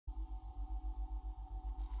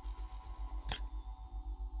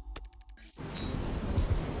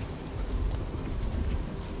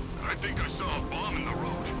think I saw a bomb in the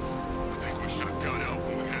road. I think we should have gone out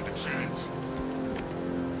when we had the chance.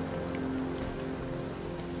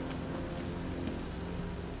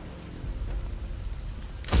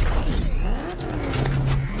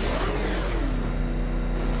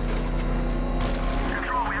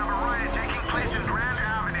 Control, we have a riot taking place in Grand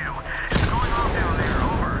Avenue. It's going off down there,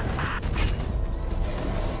 over.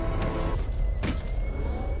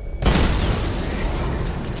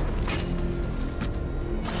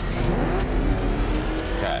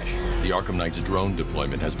 The Arkham Knight's drone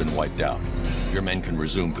deployment has been wiped out. Your men can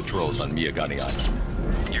resume patrols on Miyagani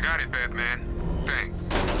Island. You got it, Batman. Thanks.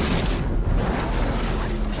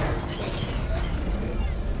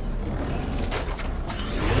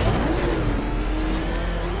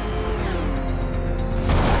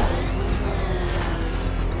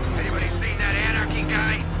 Anybody seen that anarchy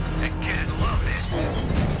guy? That kid loves this.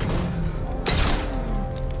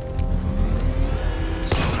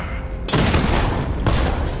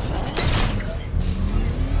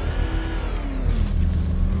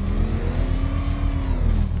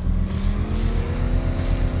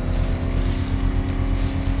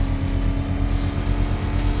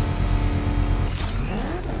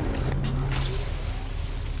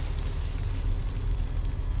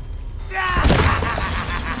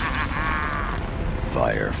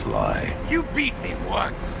 Firefly. You beat me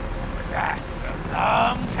once, but that was a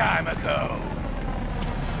long time ago.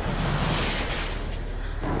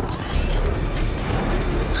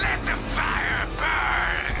 Let the fire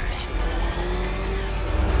burn!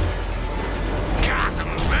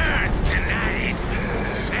 Gotham burns tonight,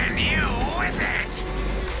 and you with it!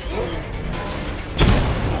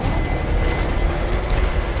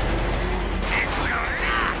 This will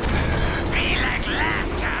not be like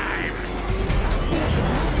last time!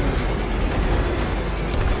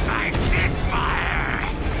 Fight this fire!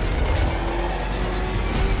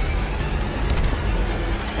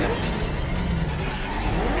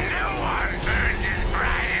 No one burns as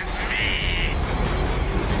bright as me!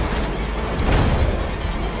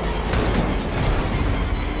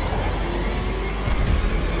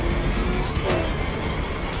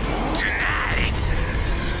 Tonight,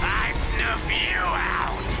 I snuff you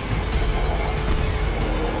out!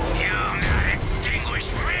 You'll not extinguish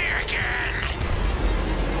me again!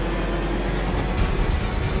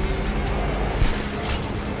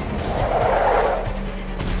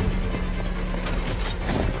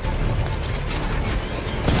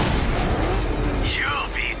 You'll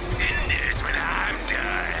be cinders when I'm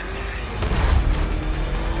done.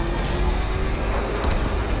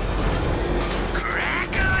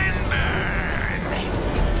 Crackle and burn.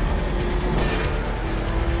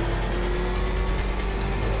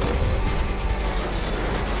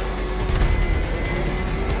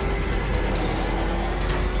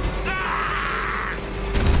 Ah!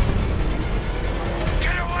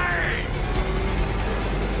 Get away!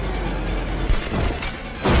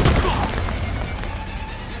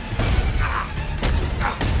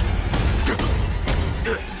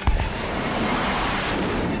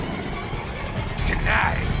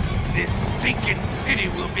 Tonight, this stinking city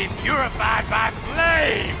will be purified by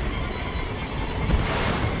flames!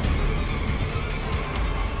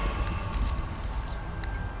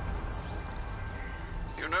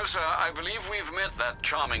 You know, sir, I believe we've met that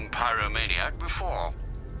charming pyromaniac before.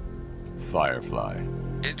 Firefly.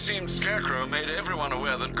 It seems Scarecrow made everyone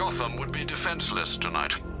aware that Gotham would be defenseless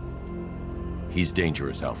tonight. He's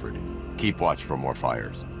dangerous, Alfred. Keep watch for more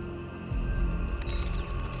fires.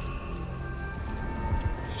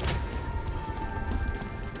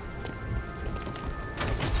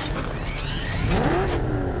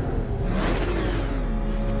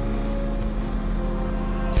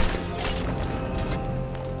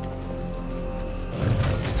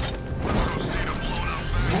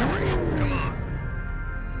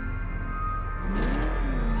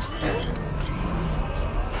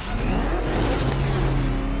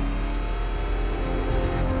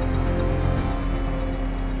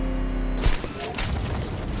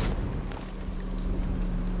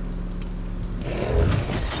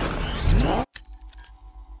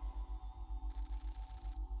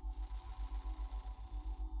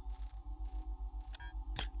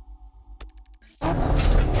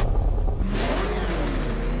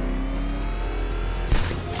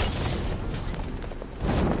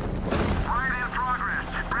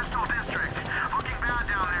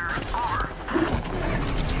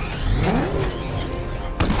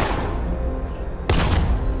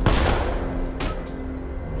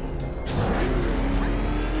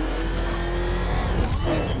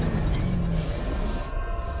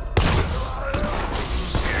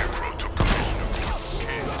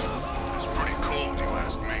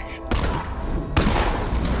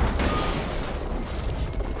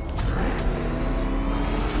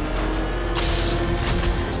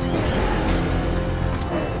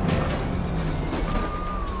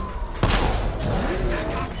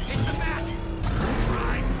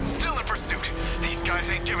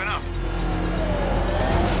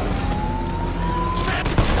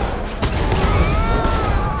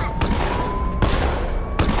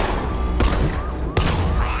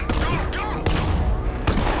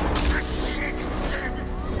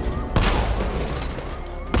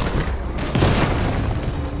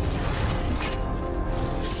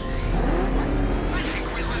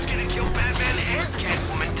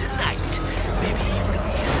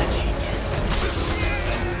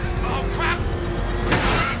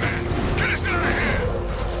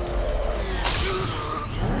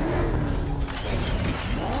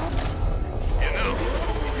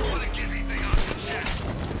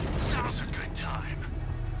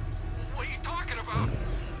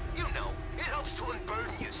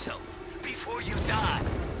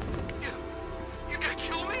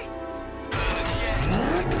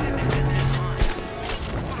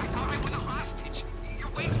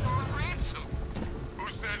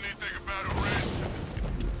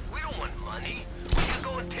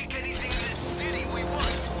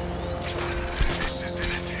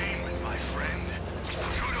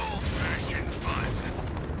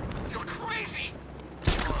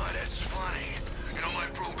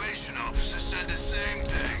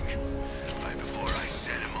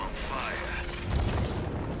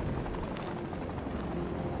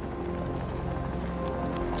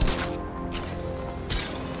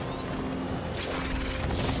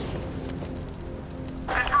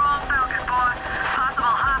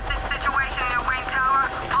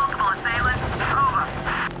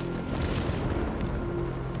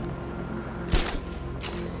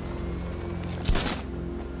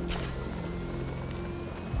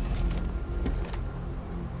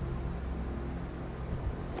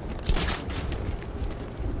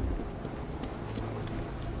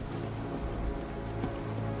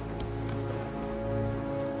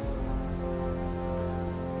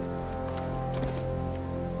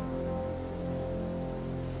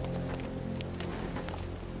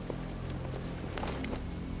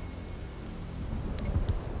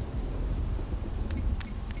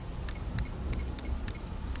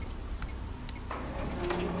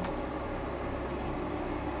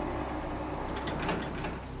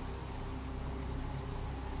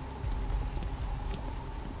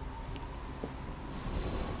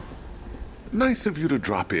 Nice of you to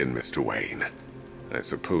drop in, Mr. Wayne. I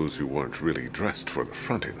suppose you weren't really dressed for the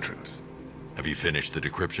front entrance. Have you finished the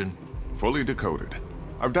decryption? Fully decoded.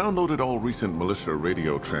 I've downloaded all recent militia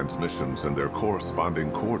radio transmissions and their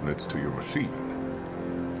corresponding coordinates to your machine.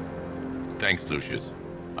 Thanks, Lucius.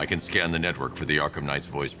 I can scan the network for the Arkham Knight's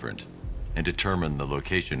voice print and determine the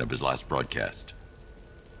location of his last broadcast.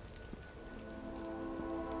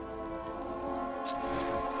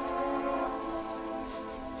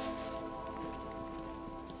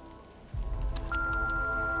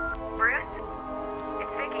 Bruce?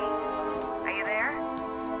 It's Vicky. Are you there?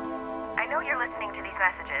 I know you're listening to these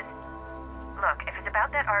messages. Look, if it's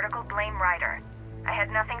about that article, blame Ryder. I had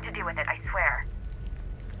nothing to do with it, I swear.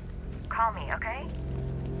 Call me, okay?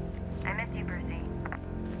 I miss you, Brucey.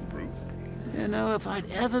 You know, if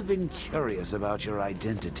I'd ever been curious about your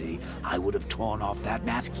identity, I would have torn off that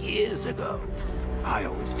mask years ago. I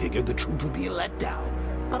always figured the truth would be a letdown.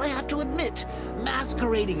 But I have to admit,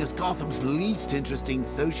 masquerading as Gotham's least interesting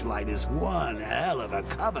socialite is one hell of a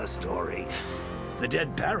cover story. The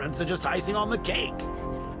dead parents are just icing on the cake.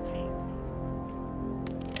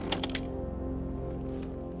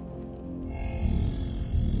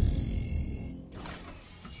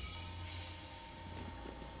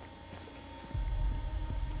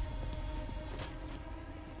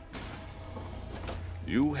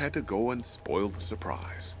 You had to go and spoil the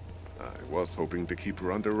surprise. I was hoping to keep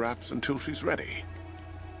her under wraps until she's ready.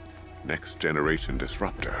 Next generation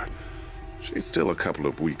disruptor. She's still a couple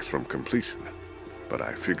of weeks from completion, but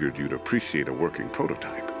I figured you'd appreciate a working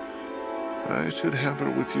prototype. I should have her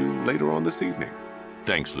with you later on this evening.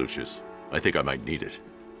 Thanks, Lucius. I think I might need it.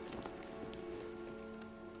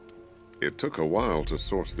 It took a while to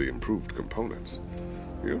source the improved components.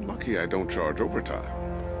 You're lucky I don't charge overtime.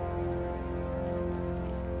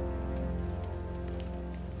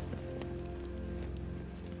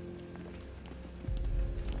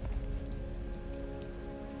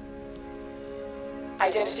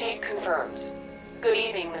 Identity confirmed. Good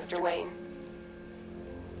evening, Mr. Wayne.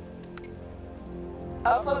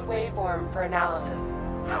 Upload waveform for analysis.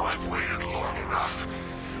 Now I've waited long enough.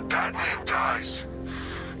 Batman dies.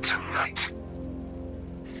 Tonight.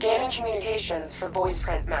 Scanning communications for voice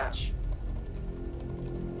print match.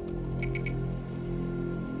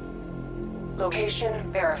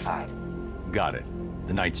 Location verified. Got it.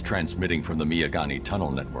 The Knight's transmitting from the Miyagani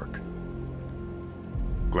tunnel network.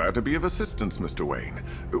 Glad to be of assistance, Mr. Wayne.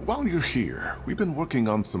 While you're here, we've been working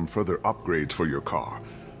on some further upgrades for your car.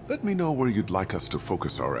 Let me know where you'd like us to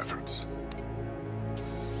focus our efforts.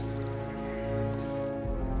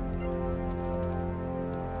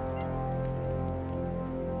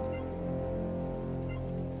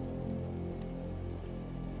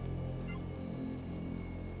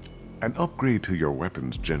 An upgrade to your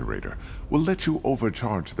weapons generator will let you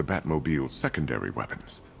overcharge the Batmobile's secondary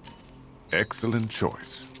weapons. Excellent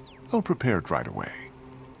choice. I'll prepare it right away.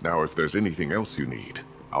 Now, if there's anything else you need,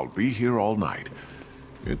 I'll be here all night.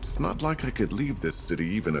 It's not like I could leave this city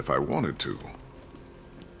even if I wanted to.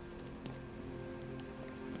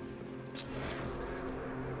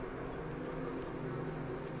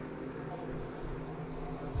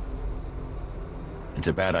 It's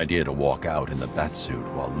a bad idea to walk out in the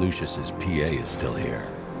Batsuit while Lucius's PA is still here.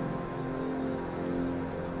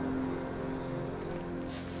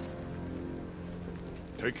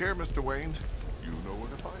 Take care, Mr. Wayne. You know where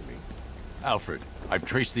to find me. Alfred, I've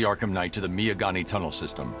traced the Arkham Knight to the Miyagani tunnel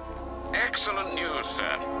system. Excellent news,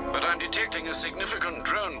 sir. But I'm detecting a significant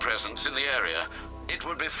drone presence in the area. It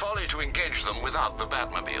would be folly to engage them without the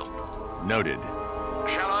Batmobile. Noted.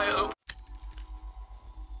 Shall I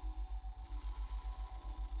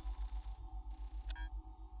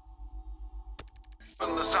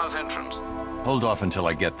open the south entrance? Hold off until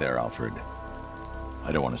I get there, Alfred.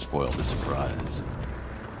 I don't want to spoil the surprise.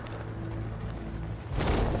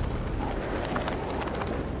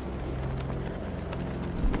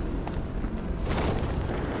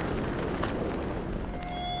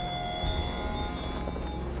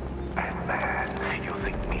 Batman, you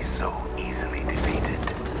think me so easily defeated?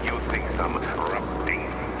 You think some corrupting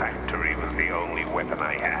factory was the only weapon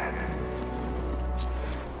I had?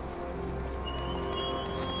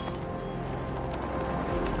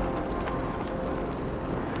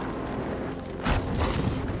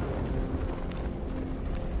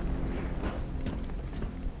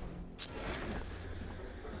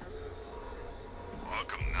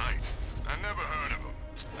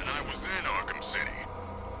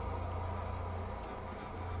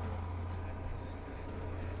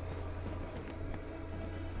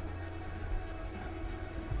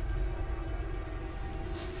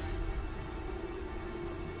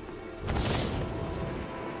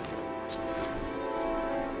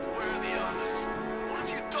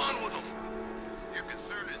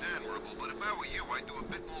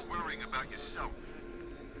 out yourself.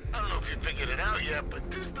 I don't know if you figured it out yet, but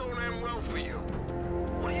this don't end well for you.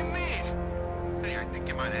 What do you mean? Hey, I think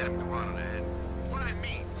you might have him go out on the head. What I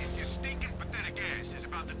mean is your stinking pathetic ass is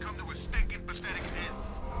about to come to a stinking pathetic end.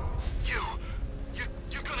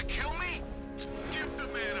 You gonna kill me? Give the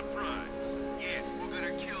man a prize. Yeah, we're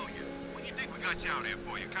gonna kill you. What do you think we got you out here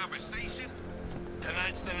for? Your conversation?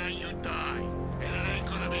 Tonight's the night you die. And it ain't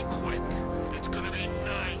gonna be quick. It's gonna be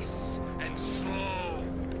nice and slow.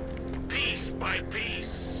 Piece by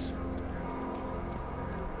piece.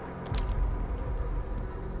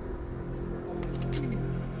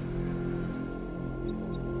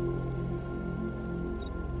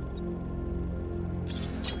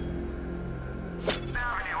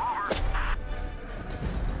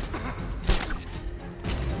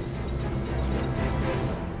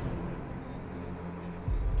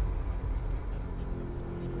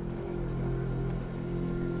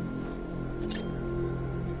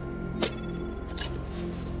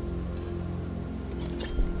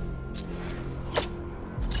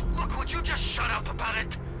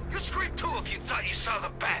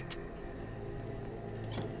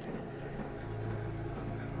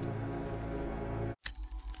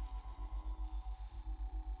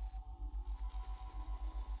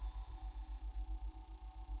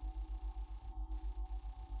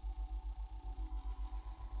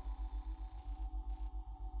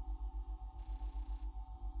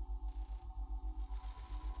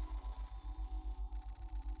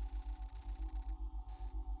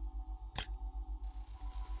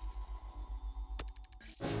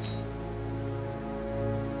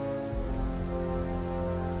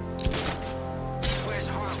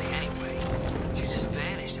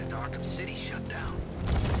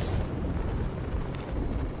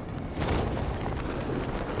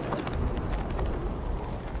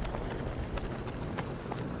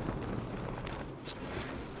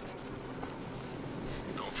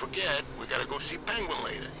 Forget, we gotta go see Penguin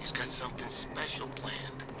later. He's got something special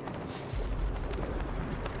planned.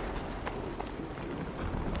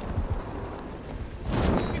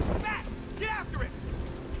 It's back! Get after it!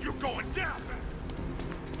 You're going down!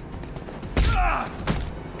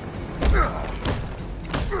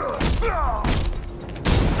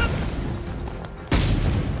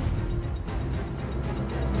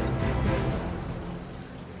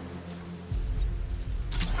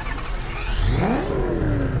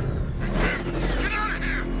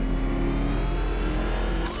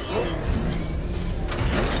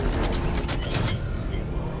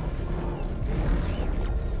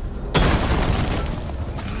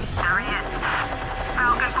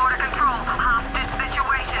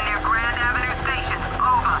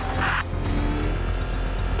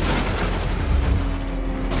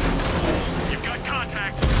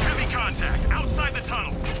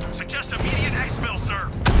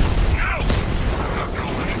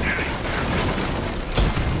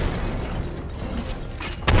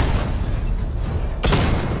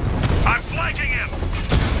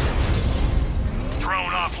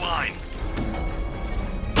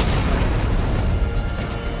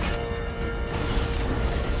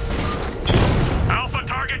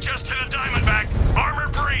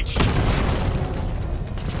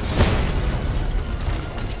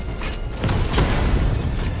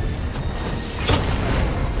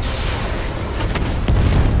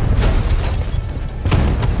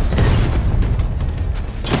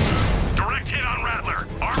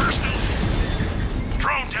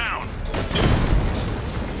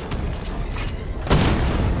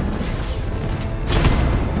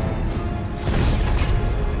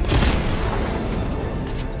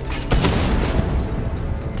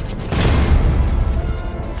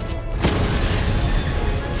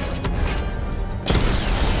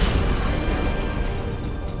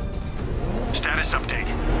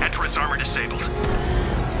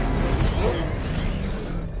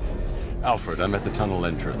 Alfred, I'm at the tunnel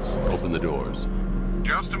entrance. Open the doors.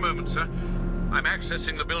 Just a moment, sir. I'm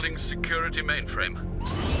accessing the building's security mainframe.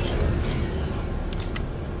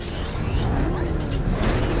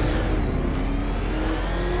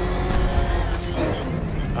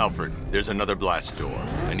 Alfred, there's another blast door.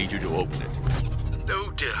 I need you to open it.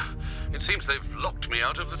 Oh dear. It seems they've locked me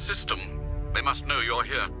out of the system. They must know you're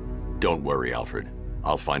here. Don't worry, Alfred.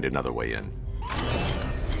 I'll find another way in.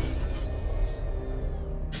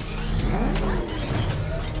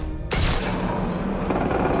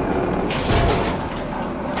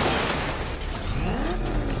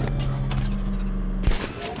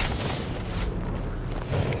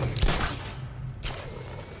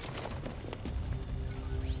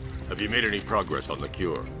 Have you made any progress on the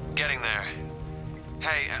cure? Getting there.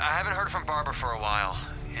 Hey, I haven't heard from Barbara for a while.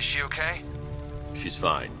 Is she okay? She's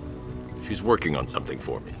fine. She's working on something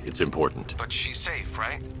for me. It's important. But she's safe,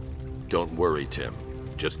 right? Don't worry, Tim.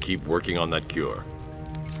 Just keep working on that cure.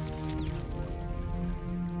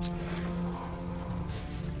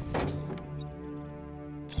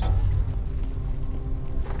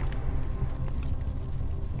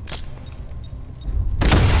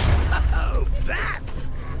 Oh,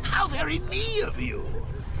 that's how very me of you.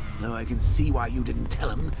 Though I can see why you didn't tell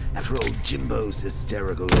him after old Jimbo's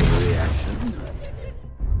hysterical overreaction.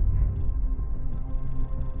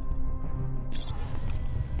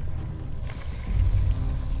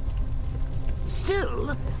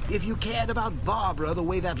 Still, if you cared about Barbara the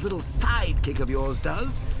way that little sidekick of yours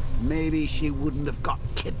does, maybe she wouldn't have got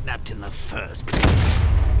kidnapped in the first place.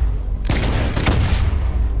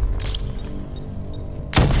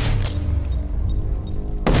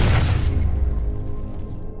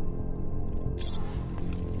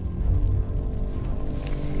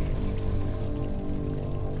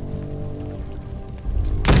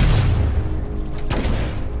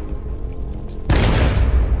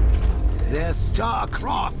 They're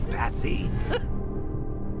star-crossed, Patsy.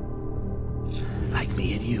 Like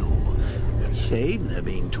me and you. Shame they're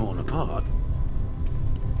being torn apart.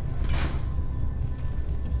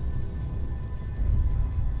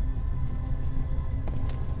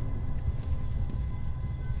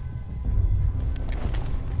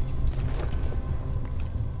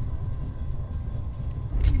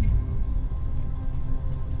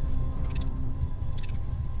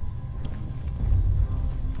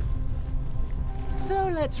 So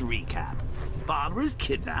let's recap. Barbara's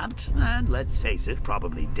kidnapped, and let's face it,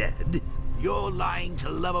 probably dead. You're lying to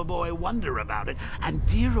Loverboy Wonder about it, and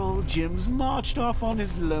dear old Jim's marched off on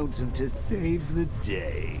his lonesome to save the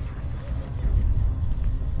day.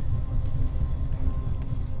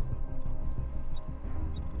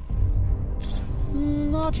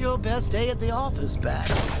 Not your best day at the office, Pat.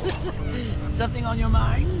 Something on your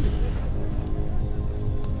mind?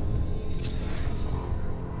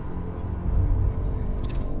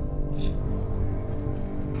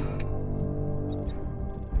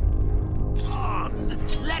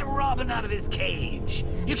 Let Robin out of his cage.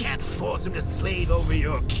 You can't force him to slave over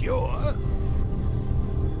your cure.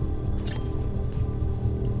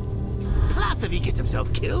 Plus, if he gets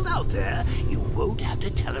himself killed out there, you won't have to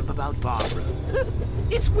tell him about Barbara.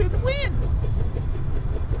 It's win-win.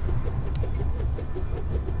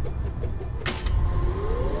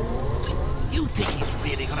 You think he's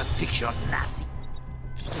really gonna fix your nasty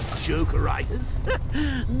jokeritis?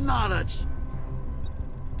 Not a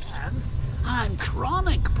chance. I'm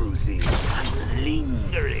chronic, Brucey. I'm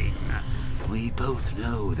lingering. We both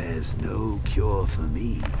know there's no cure for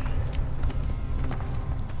me.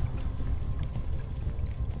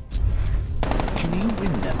 Can you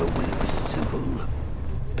remember when it was simple?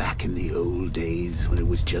 Back in the old days when it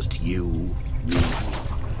was just you, me,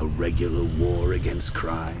 a regular war against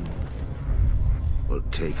crime? Well,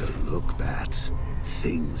 take a look, Bats.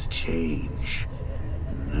 Things change.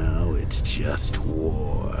 Now it's just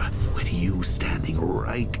war, with you standing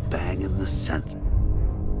right bang in the center.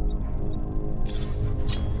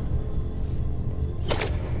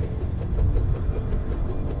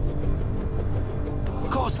 Of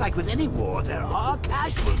course, like with any war, there are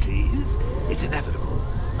casualties. It's inevitable,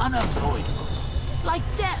 unavoidable. Like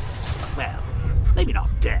death. Well, maybe not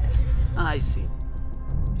death. I see.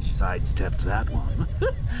 Sidestep that one.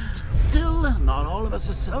 Still, not all of us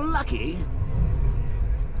are so lucky.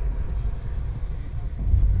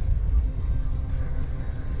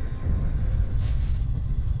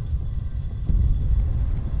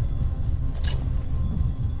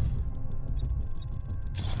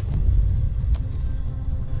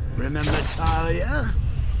 Remember Talia?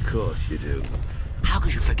 Of course you do. How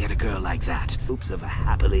could you forget a girl like that? Hopes of a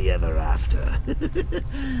happily ever after.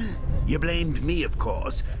 You blamed me, of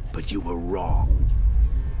course, but you were wrong.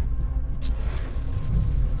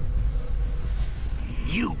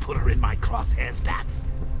 You put her in my crosshairs, Bats.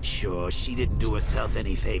 Sure, she didn't do herself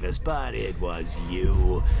any favors, but it was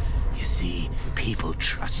you. You see, people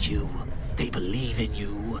trust you. They believe in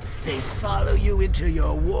you. They follow you into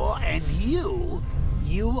your war, and you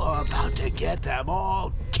are about to get them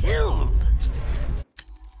all killed.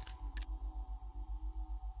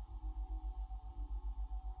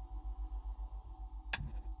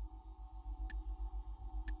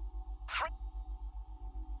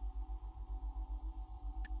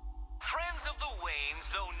 Friends of the Waynes,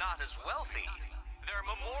 though not as wealthy, their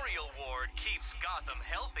memorial ward keeps Gotham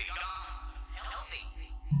healthy.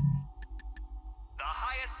 The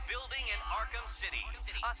highest building in Arkham City.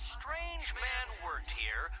 A strange man worked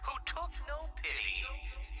here who took no pity.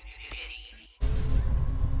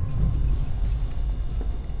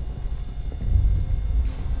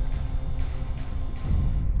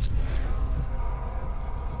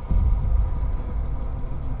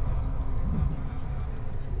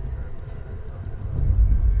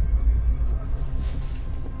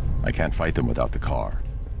 I can't fight them without the car.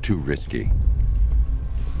 Too risky.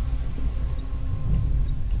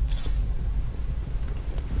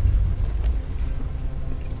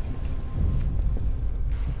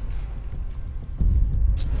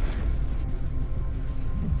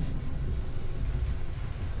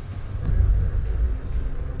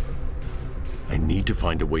 I need to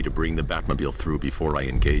find a way to bring the Batmobile through before I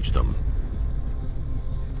engage them.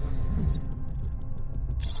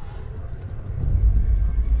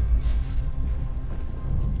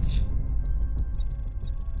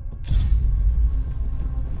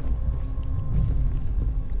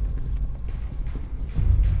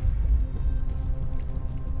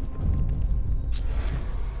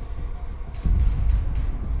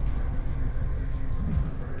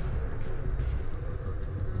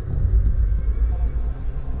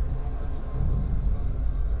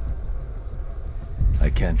 I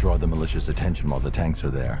can't draw the malicious attention while the tanks are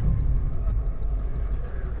there.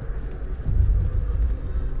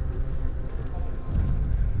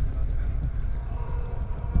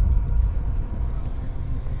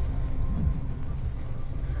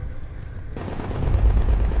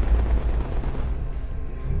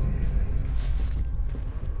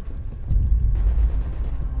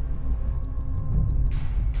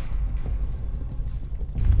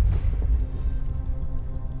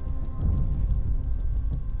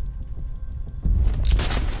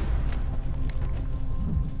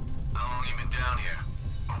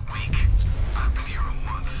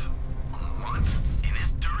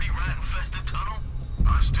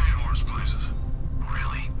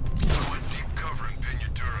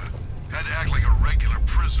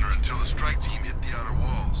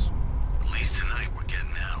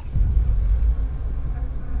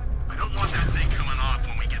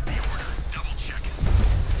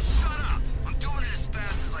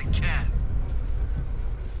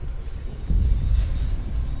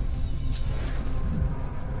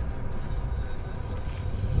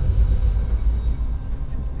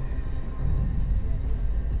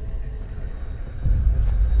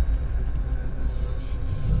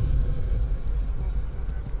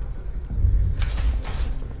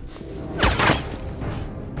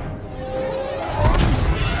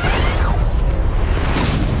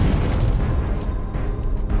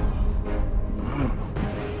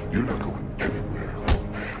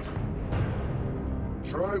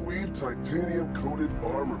 Titanium-coated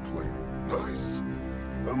armor plate. Nice.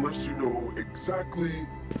 Unless you know exactly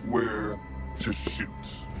where to shoot.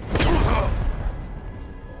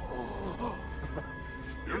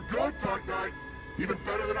 You're good, Dark Knight. Even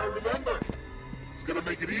better than I remember. It's gonna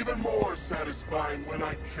make it even more satisfying when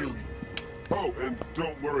I kill you. Oh, and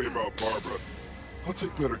don't worry about Barbara. I'll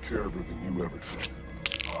take better care of her than you ever did.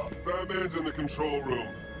 Batman's in the control room.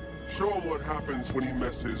 Show him what happens when he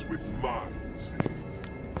messes with minds.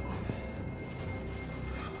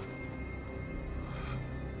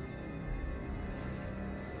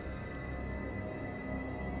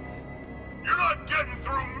 You're not getting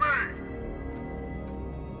through me!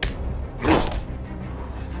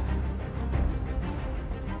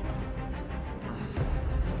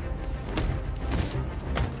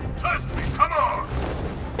 Test me, come on!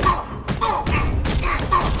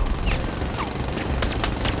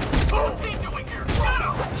 What's he doing here? Shut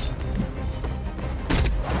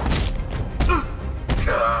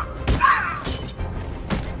up!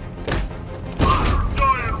 You're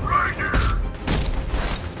dying right here!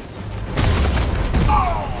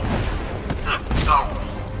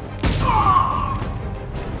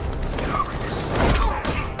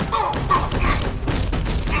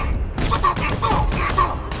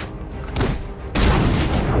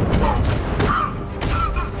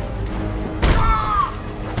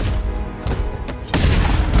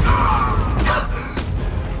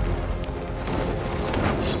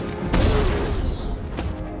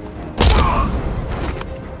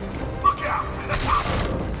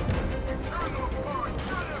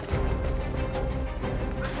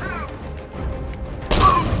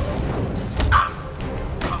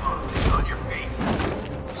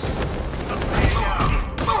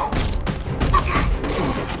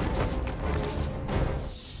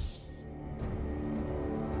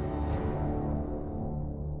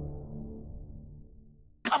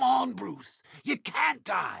 Come on, Bruce. You can't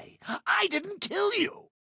die. I didn't kill you.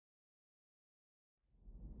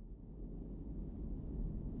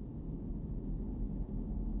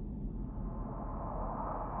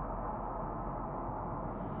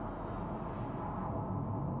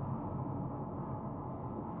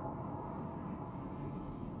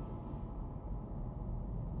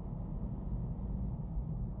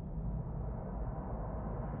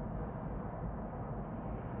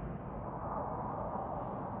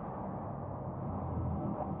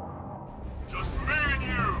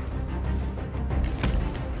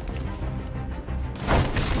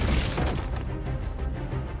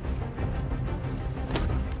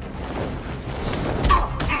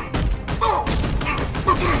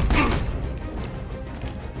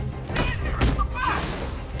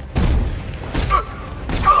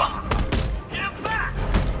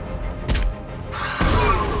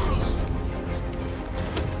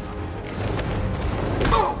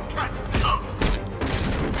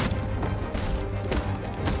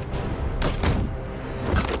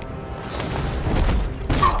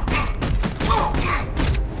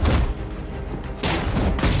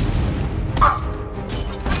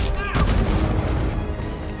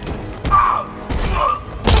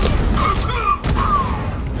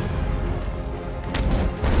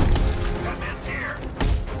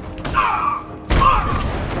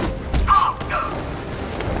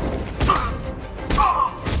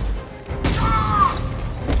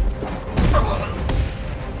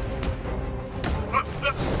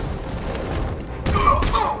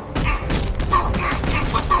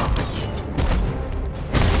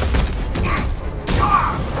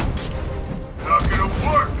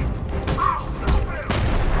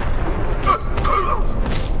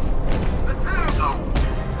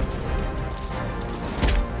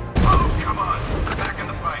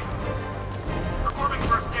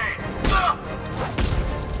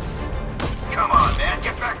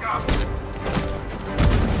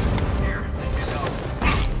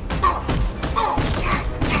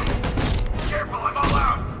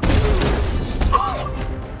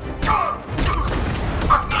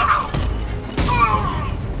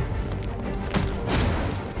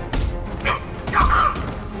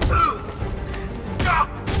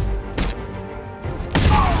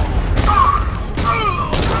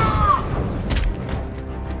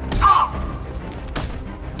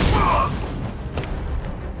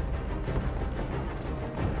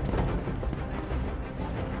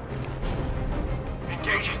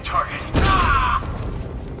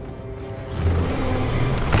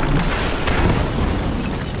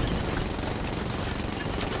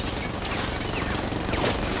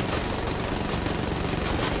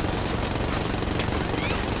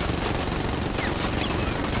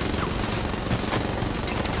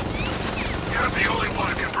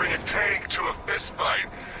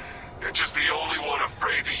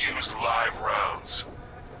 rounds.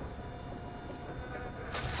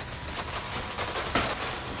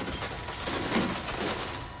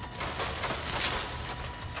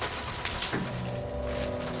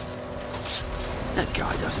 That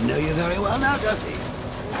guy doesn't know you very well now, does he?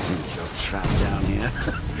 I think you're trapped down here.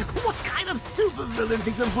 What kind of supervillain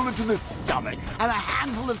thinks a bullet to the stomach and a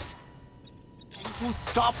handful of will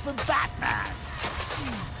stop the Batman?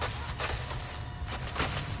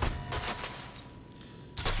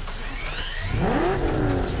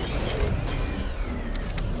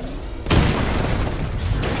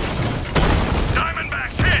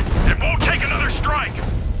 Diamondback's hit! It won't take another strike!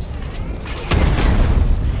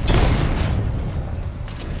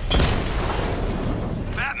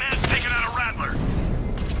 Batman's taken out a Rattler!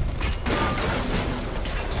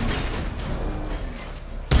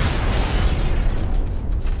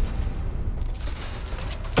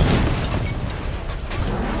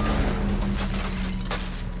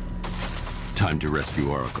 Time to rescue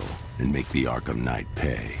Oracle and make the Arkham Knight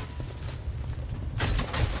pay.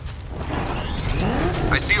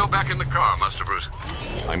 I see you're back in the car, Master Bruce.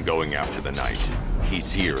 I'm going after the Knight.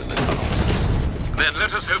 He's here in the tunnel. Then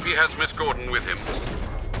let us hope he has Miss Gordon with him.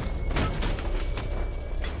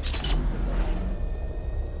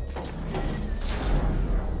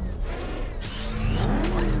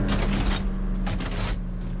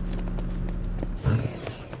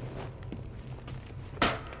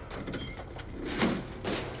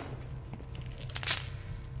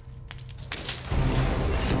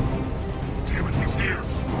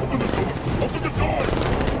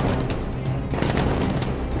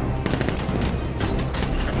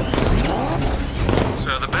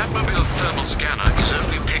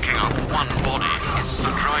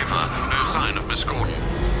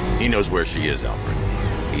 He knows where she is, Alfred.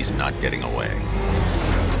 He's not getting away.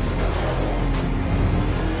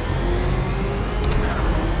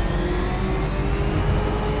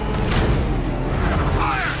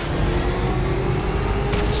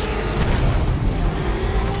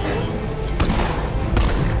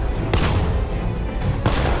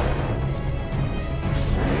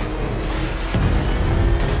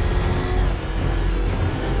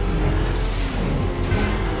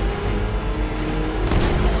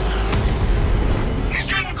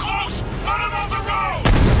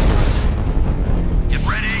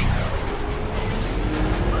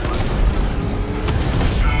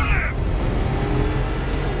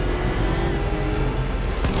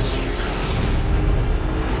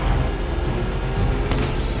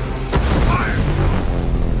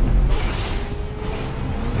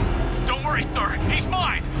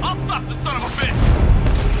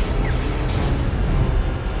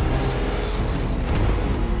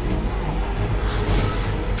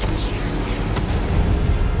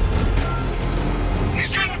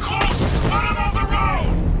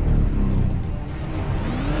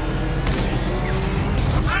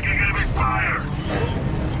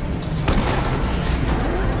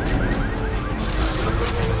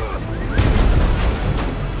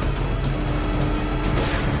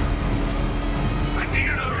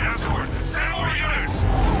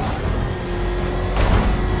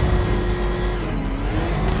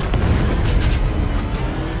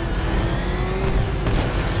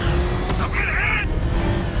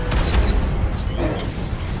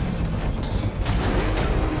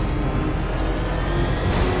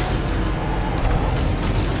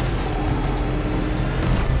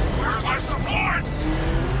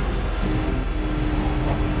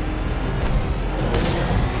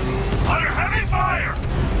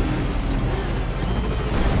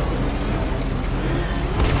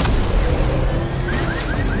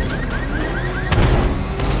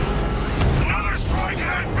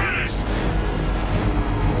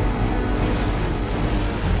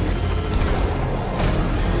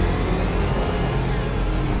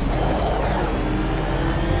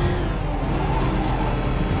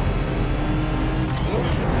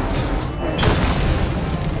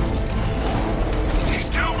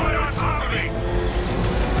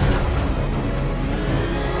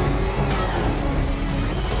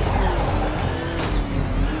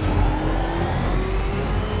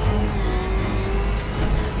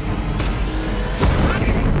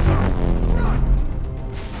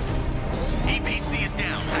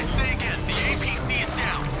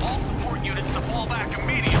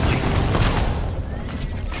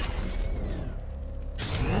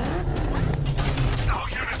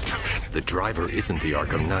 The driver isn't the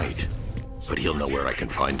Arkham Knight, but he'll know where I can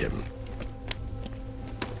find him.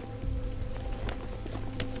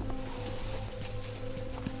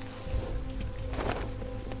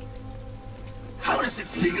 How does it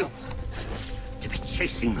feel to be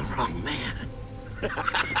chasing the wrong man?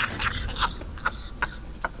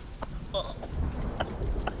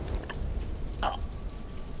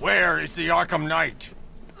 Where is the Arkham Knight?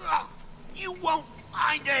 You won't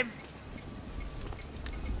find him!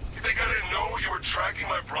 You think I didn't know you were tracking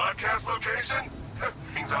my broadcast location?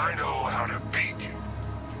 Means I know how to beat you.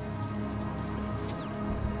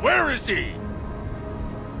 Where is he?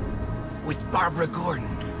 With Barbara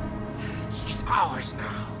Gordon. She's ours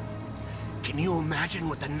now. Can you imagine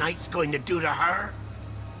what the Knight's going to do to her?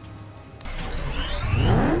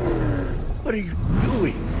 What are you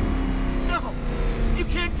doing? No! You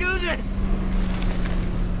can't do this!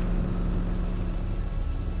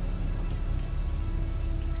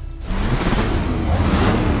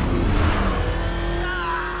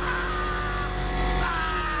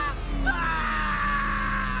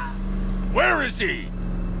 Where is he?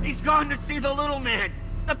 He's gone to see the little man,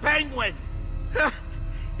 the Penguin.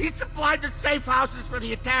 He supplied the safe houses for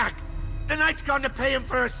the attack. The Knight's gone to pay him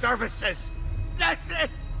for his services. That's it.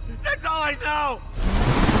 That's all I know.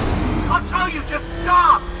 I'll tell you, just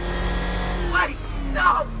stop. Wait,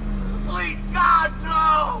 no. Please, God,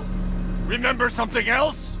 no. Remember something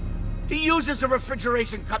else? He uses a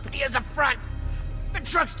refrigeration company as a front. The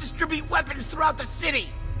trucks distribute weapons throughout the city.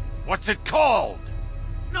 What's it called?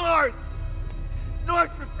 North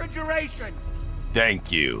Refrigeration.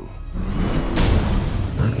 Thank you.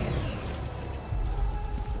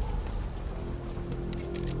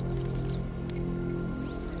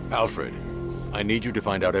 Alfred, I need you to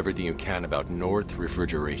find out everything you can about North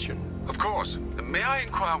Refrigeration. Of course. May I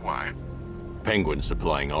inquire why? Penguin's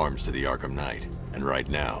supplying arms to the Arkham Knight, and right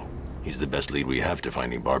now, he's the best lead we have to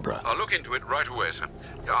finding Barbara. I'll look into it right away, sir.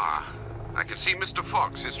 Ah, I can see Mr.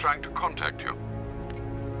 Fox is trying to contact you.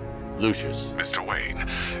 Lucius. Mr. Wayne,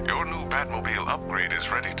 your new Batmobile upgrade is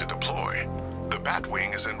ready to deploy. The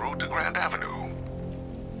Batwing is en route to Grand Avenue.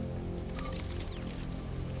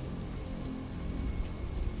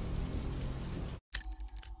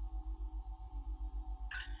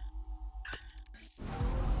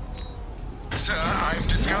 Sir, I've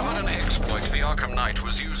discovered an exploit the Arkham Knight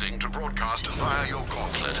was using to broadcast via your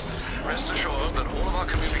gauntlet. Rest assured that all of our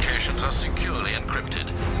communications are securely encrypted.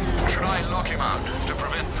 Should I lock him out to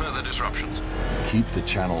prevent further disruptions? Keep the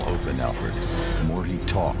channel open, Alfred. The more he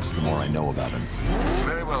talks, the more I know about him.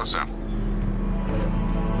 Very well, sir.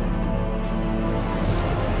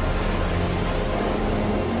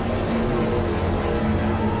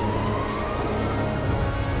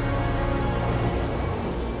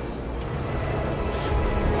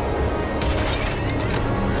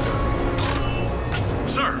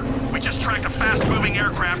 fast-moving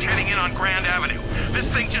aircraft heading in on Grand Avenue. This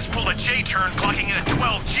thing just pulled a J-turn, clocking in at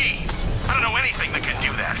 12 Gs. I don't know anything that can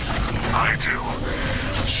do that. I do.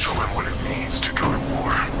 Show him what it means to go to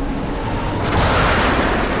war.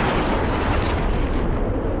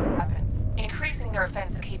 Weapons, increasing their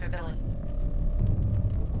offensive capability.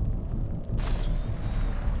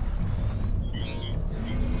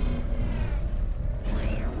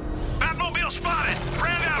 Batmobile spotted!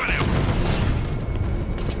 Grand Avenue!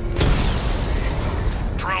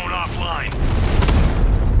 Drone offline.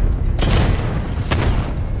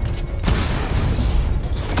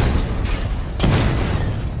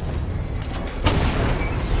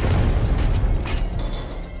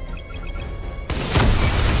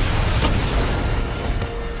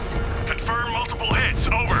 Confirm multiple hits.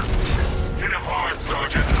 Over. Hit him hard,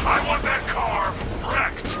 Sergeant. I want that car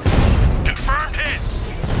wrecked. Confirmed hit.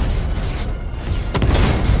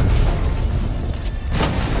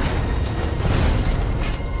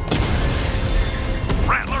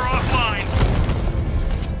 Rattler offline.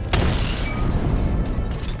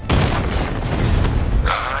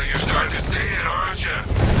 You're starting to see it, aren't you?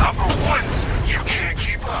 Now for once, you can't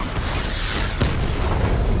keep up.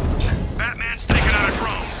 Batman's taking out a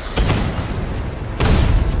drone.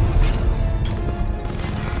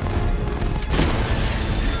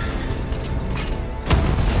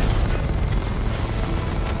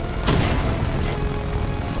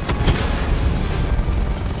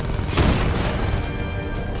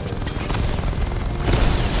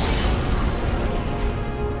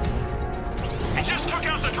 He just took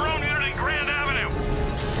out the drone unit in Grand Avenue.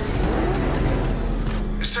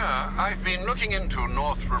 Sir, I've been looking into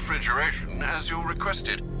North Refrigeration as you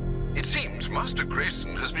requested. It seems Master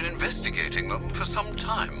Grayson has been investigating them for some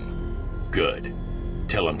time. Good.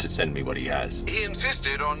 Tell him to send me what he has. He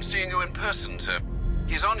insisted on seeing you in person, sir.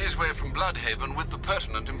 He's on his way from Bloodhaven with the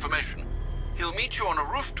pertinent information. He'll meet you on a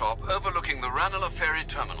rooftop overlooking the Ranelagh Ferry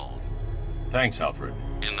Terminal. Thanks, Alfred.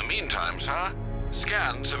 In the meantime, sir,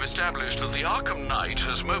 scans have established that the Arkham Knight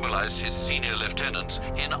has mobilized his senior lieutenants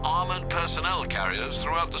in armored personnel carriers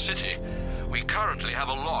throughout the city. We currently have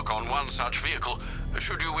a lock on one such vehicle,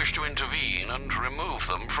 should you wish to intervene and remove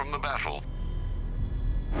them from the battle.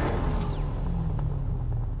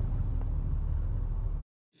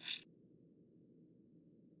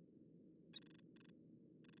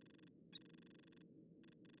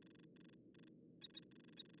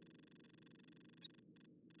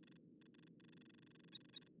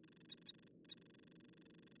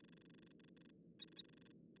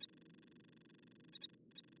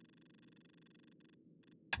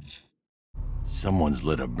 Someone's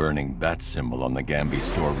lit a burning bat symbol on the Gambi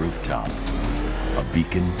store rooftop. A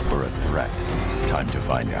beacon or a threat? Time to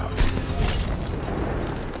find out.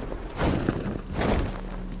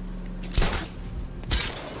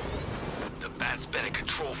 The bat's been in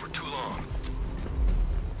control for too long.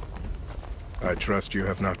 I trust you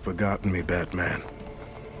have not forgotten me, Batman.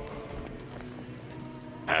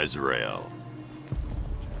 Azrael.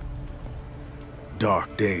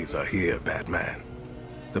 Dark days are here, Batman.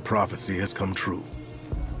 The prophecy has come true.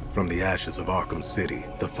 From the ashes of Arkham City,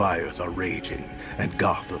 the fires are raging, and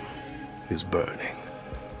Gotham is burning.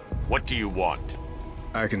 What do you want?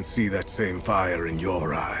 I can see that same fire in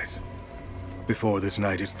your eyes. Before this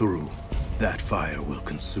night is through, that fire will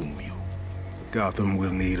consume you. Gotham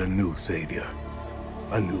will need a new savior,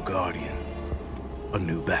 a new guardian, a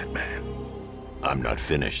new Batman. I'm not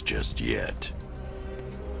finished just yet.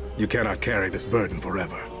 You cannot carry this burden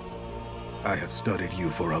forever. I have studied you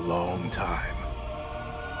for a long time.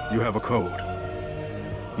 You have a code.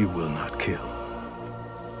 You will not kill.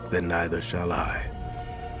 Then neither shall I.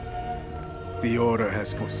 The Order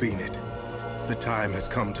has foreseen it. The time has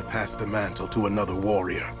come to pass the mantle to another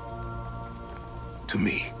warrior. To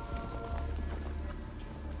me.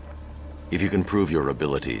 If you can prove your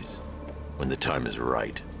abilities, when the time is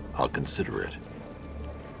right, I'll consider it.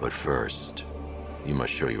 But first, you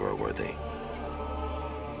must show you are worthy.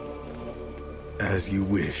 As you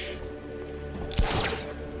wish.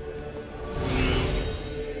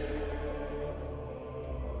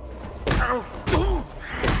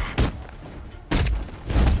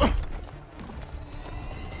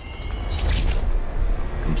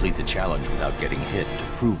 Complete the challenge without getting hit to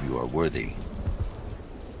prove you are worthy.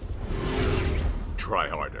 Try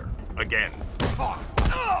harder. Again.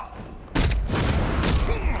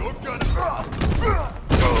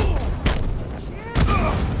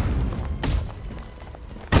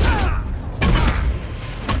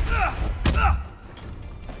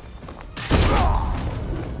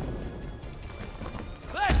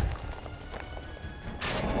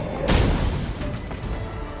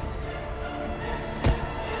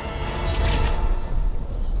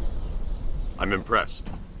 I'm impressed,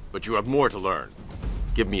 but you have more to learn.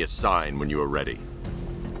 Give me a sign when you are ready.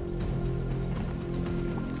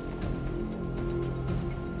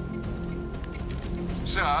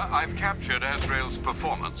 Sir, I've captured Azrael's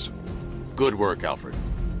performance. Good work, Alfred.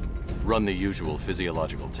 Run the usual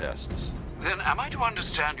physiological tests. Then am I to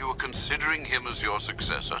understand you are considering him as your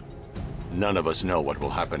successor? None of us know what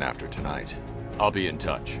will happen after tonight. I'll be in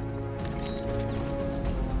touch.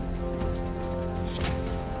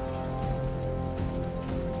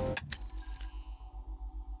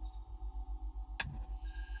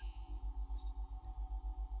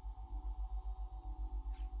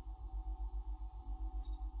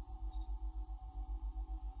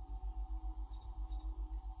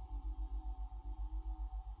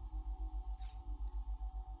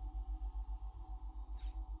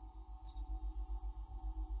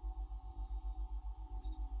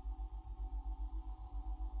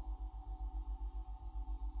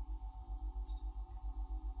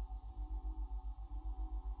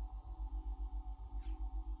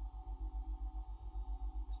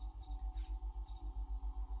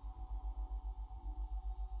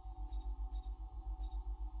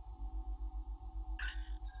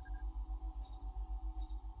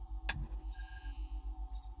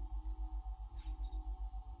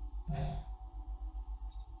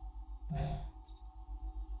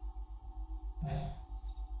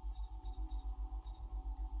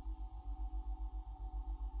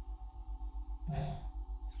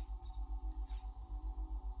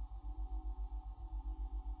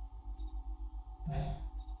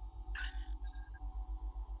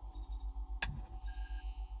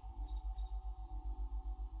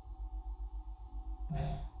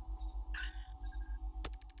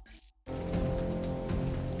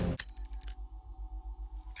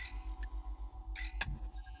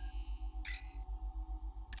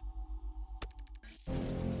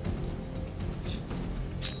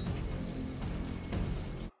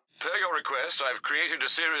 Per your request, I've created a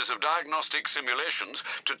series of diagnostic simulations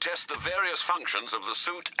to test the various functions of the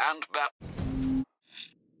suit and bat.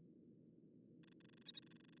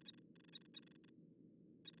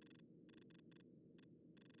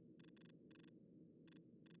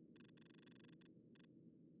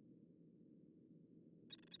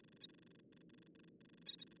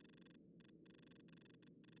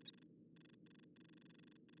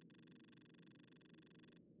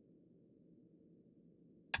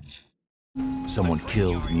 Someone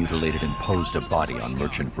killed, mutilated, and posed a body on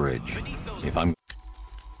Merchant Bridge. If I'm...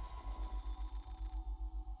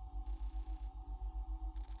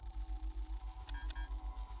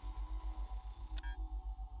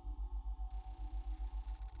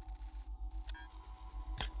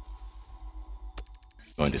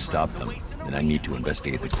 Going to stop them, and I need to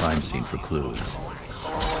investigate the crime scene for clues.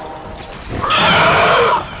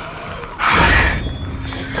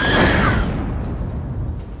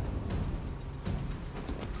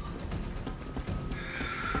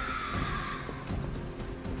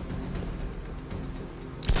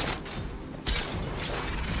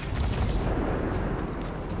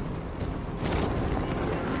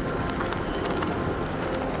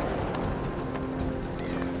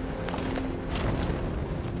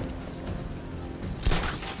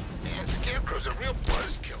 A real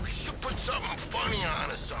buzzkill. He should put something funny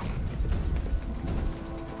on or something.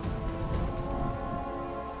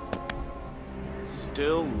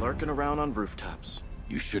 Still lurking around on rooftops.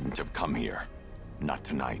 You shouldn't have come here. Not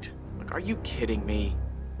tonight. Look, are you kidding me?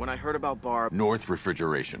 When I heard about Barb... North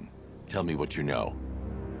Refrigeration. Tell me what you know.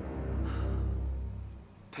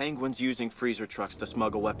 Penguin's using freezer trucks to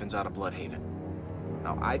smuggle weapons out of Bloodhaven.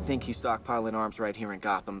 Now, I think he's stockpiling arms right here in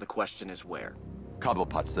Gotham. The question is where.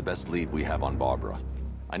 Cobblepot's the best lead we have on Barbara.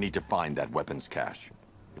 I need to find that weapons cache.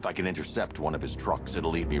 If I can intercept one of his trucks,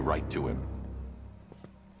 it'll lead me right to him.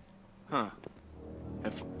 Huh.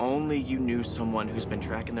 If only you knew someone who's been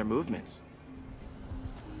tracking their movements.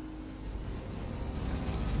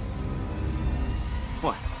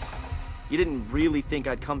 What? You didn't really think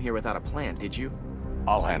I'd come here without a plan, did you?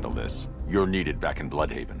 I'll handle this. You're needed back in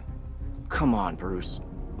Bloodhaven. Come on, Bruce.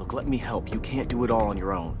 Look, let me help. You can't do it all on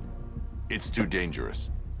your own. It's too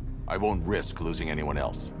dangerous. I won't risk losing anyone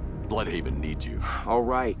else. Bloodhaven needs you. All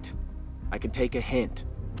right. I can take a hint.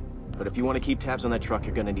 But if you want to keep tabs on that truck,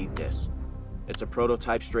 you're gonna need this. It's a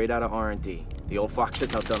prototype straight out of R&D. The old fox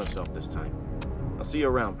has outdone himself this time. I'll see you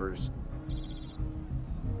around, Bruce.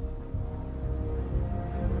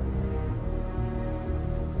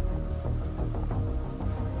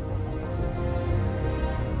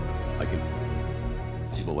 I can...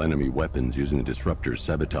 Evil enemy weapons using the disruptors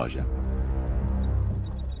sabotage him.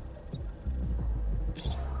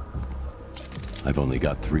 I've only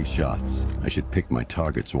got 3 shots. I should pick my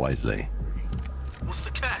targets wisely. What's the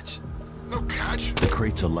catch? No catch. The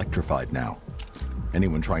crate's electrified now.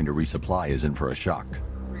 Anyone trying to resupply is in for a shock.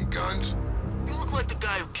 3 guns? You look like the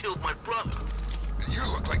guy who killed my brother. And you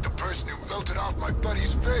look like the person who melted off my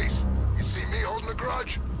buddy's face. You see me holding a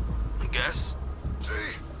grudge? I guess. See?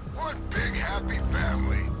 One big happy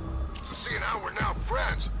family. So seeing how we're now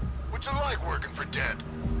friends, what's it like working for Dent?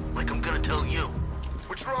 Like I'm gonna tell you.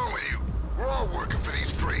 What's wrong with you? We're all working for these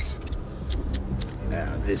freaks.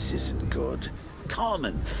 Now, this isn't good.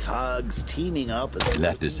 Common thugs teaming up...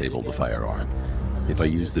 That disabled the firearm. If I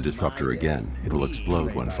use the disruptor again, it will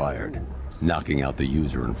explode when fired, knocking out the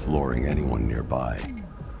user and flooring anyone nearby.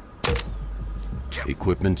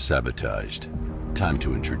 Equipment sabotaged. Time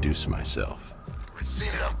to introduce myself.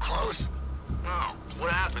 Seen it up close? No.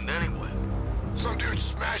 What happened anyway? Some dude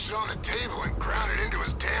smashed it on the table and ground it into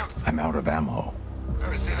his damn... I'm out of ammo.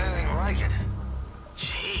 Never seen anything like it.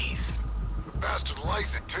 Jeez. The bastard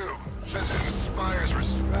likes it too. Says it inspires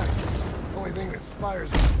respect. Only thing that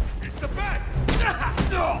inspires... It's the bat!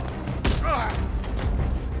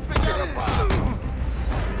 Forget about it!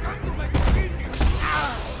 Guns will make it easier!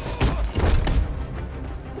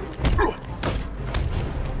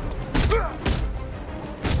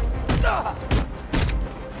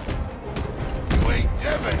 You ain't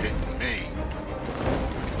never hitting me.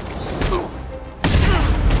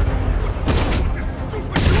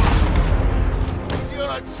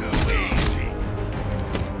 You're too easy.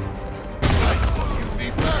 I thought you'd be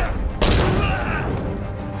better.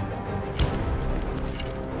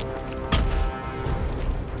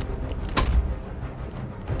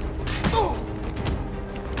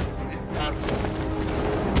 Is that...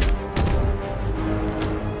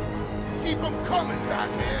 Keep them coming,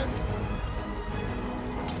 Batman.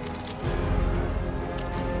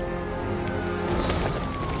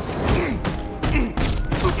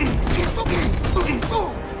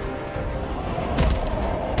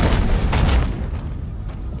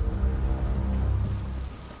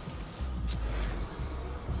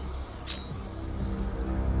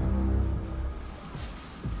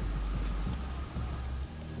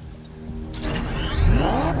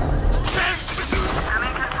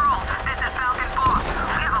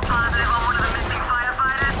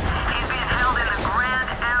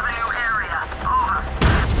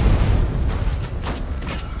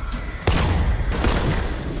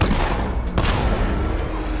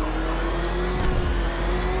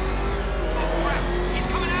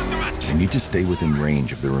 I need to stay within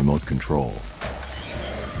range of the remote control.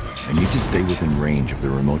 I need to stay within range of the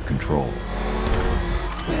remote control.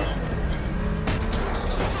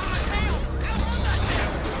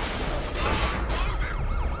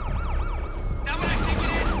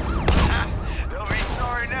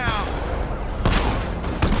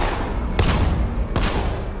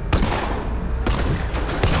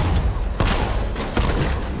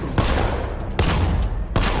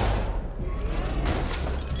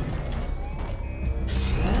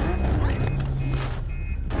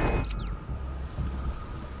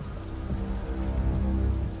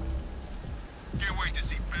 Can't wait to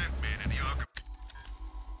see Batman and the Arkham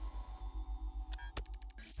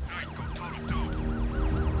Knight go toe-to-toe.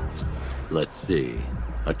 Let's see.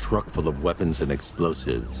 A truck full of weapons and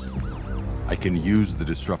explosives. I can use the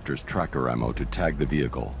Disruptor's tracker ammo to tag the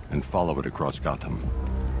vehicle and follow it across Gotham.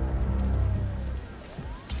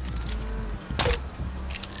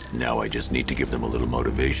 Now I just need to give them a little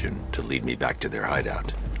motivation to lead me back to their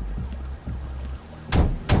hideout.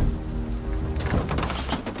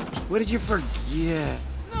 What did you forget?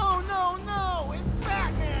 No, no, no! It's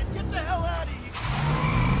Batman! Get the hell out of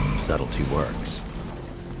here! Subtlety works.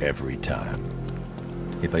 Every time.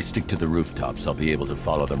 If I stick to the rooftops, I'll be able to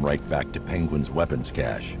follow them right back to Penguin's weapons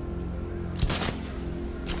cache.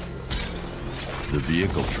 The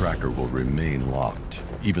vehicle tracker will remain locked,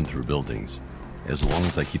 even through buildings, as long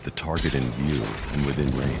as I keep the target in view and within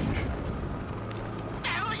range. What the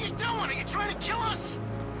hell are you doing? Are you trying to kill us?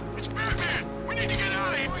 It's Batman! We need to get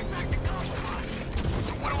out of here! Right back to Gotham.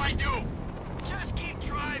 So what do I do? Just keep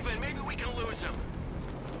driving. Maybe we can lose him.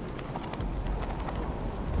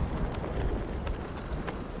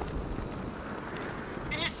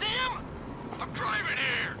 Can you see him? I'm driving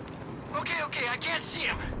here. Okay, I can't see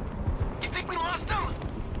him. You think we lost him?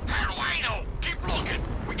 How do I know? Keep looking.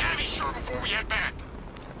 We gotta be sure before we head back.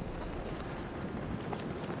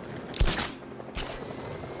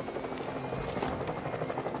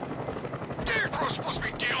 Scarecrow's supposed to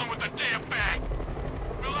be dealing with the damn bag.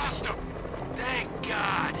 We lost him. Thank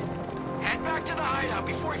God. Head back to the hideout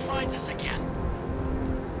before he finds us again.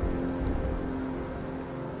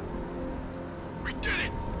 We did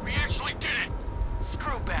it. We actually did it.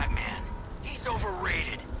 Screw Batman. He's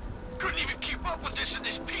overrated. Couldn't even keep up with this in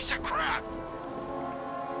this piece of crap.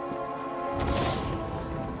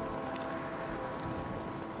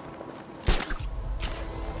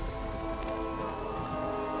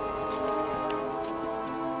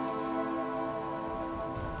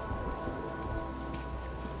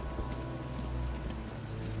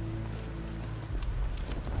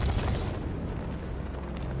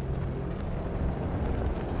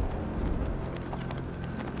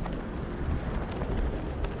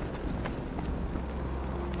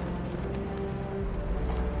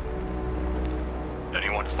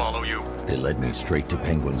 Anyone follow you? They led me straight to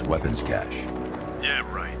Penguin's weapons cache. Yeah,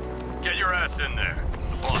 right. Get your ass in there.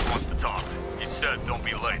 The boss wants to talk. He said don't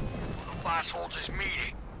be late. The boss holds his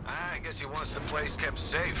meeting. I guess he wants the place kept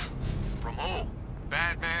safe. From who?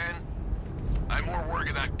 Batman? I'm more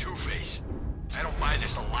working on Two-Face. I don't buy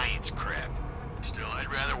this alliance crap. Still,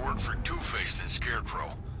 I'd rather work for Two-Face than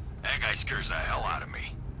Scarecrow. That guy scares the hell out of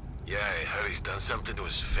me. Yeah, I heard he's done something to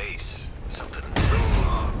his face. Something nasty.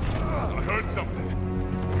 I heard something.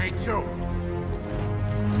 Me too.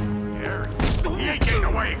 He ain't getting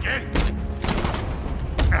away again.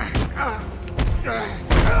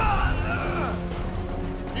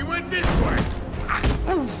 He went this way.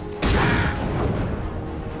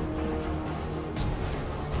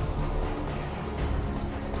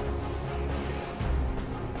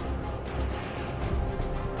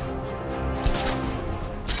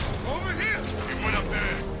 Over here! He went up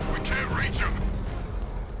there. We can't reach him.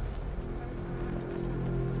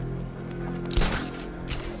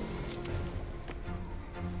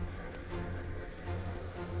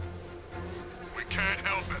 We can't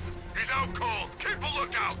help him. He's out cold. Keep a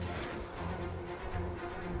lookout.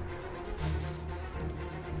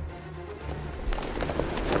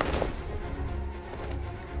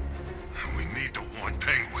 We need to warn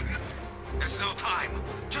Penguin. There's no time.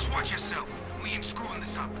 Just watch yourself. We ain't screwing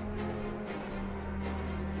this up.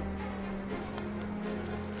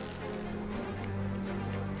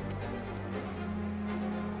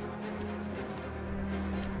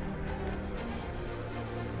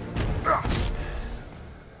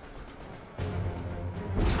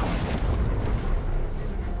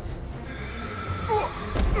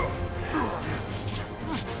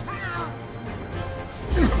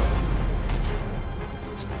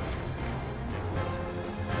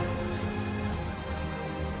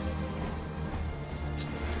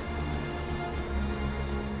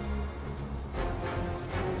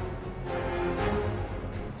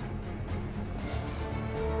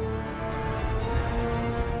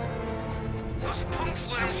 Those punks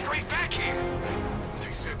led him straight back here.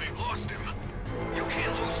 They said they lost him. You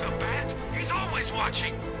can't lose the bat. He's always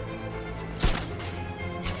watching.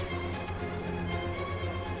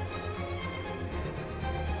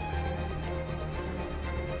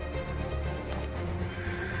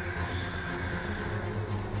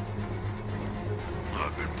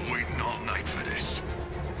 I've been waiting all night for this.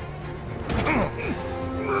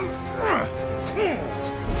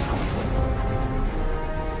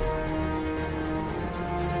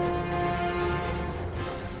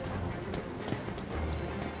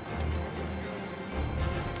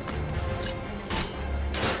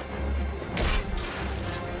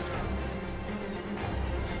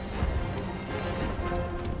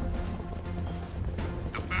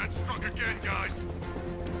 again, guys.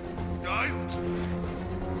 Guys?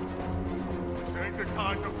 Take the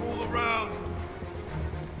time to fool around.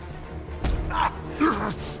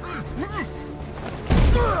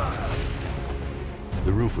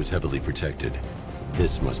 The roof was heavily protected.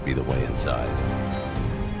 This must be the way inside.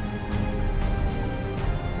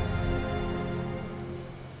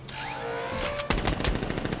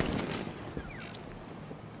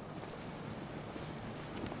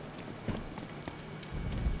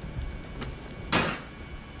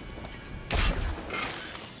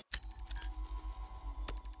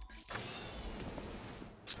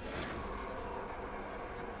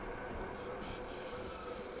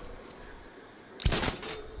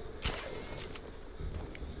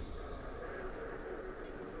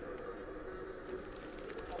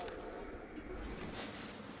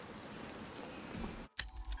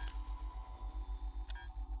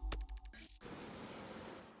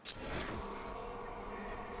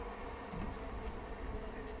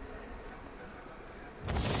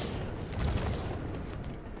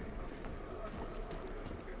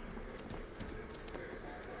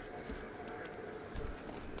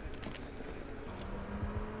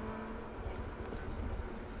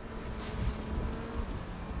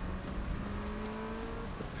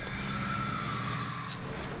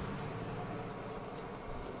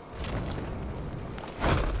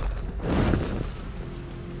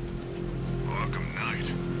 Arkham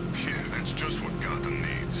Knight. Yeah, that's just what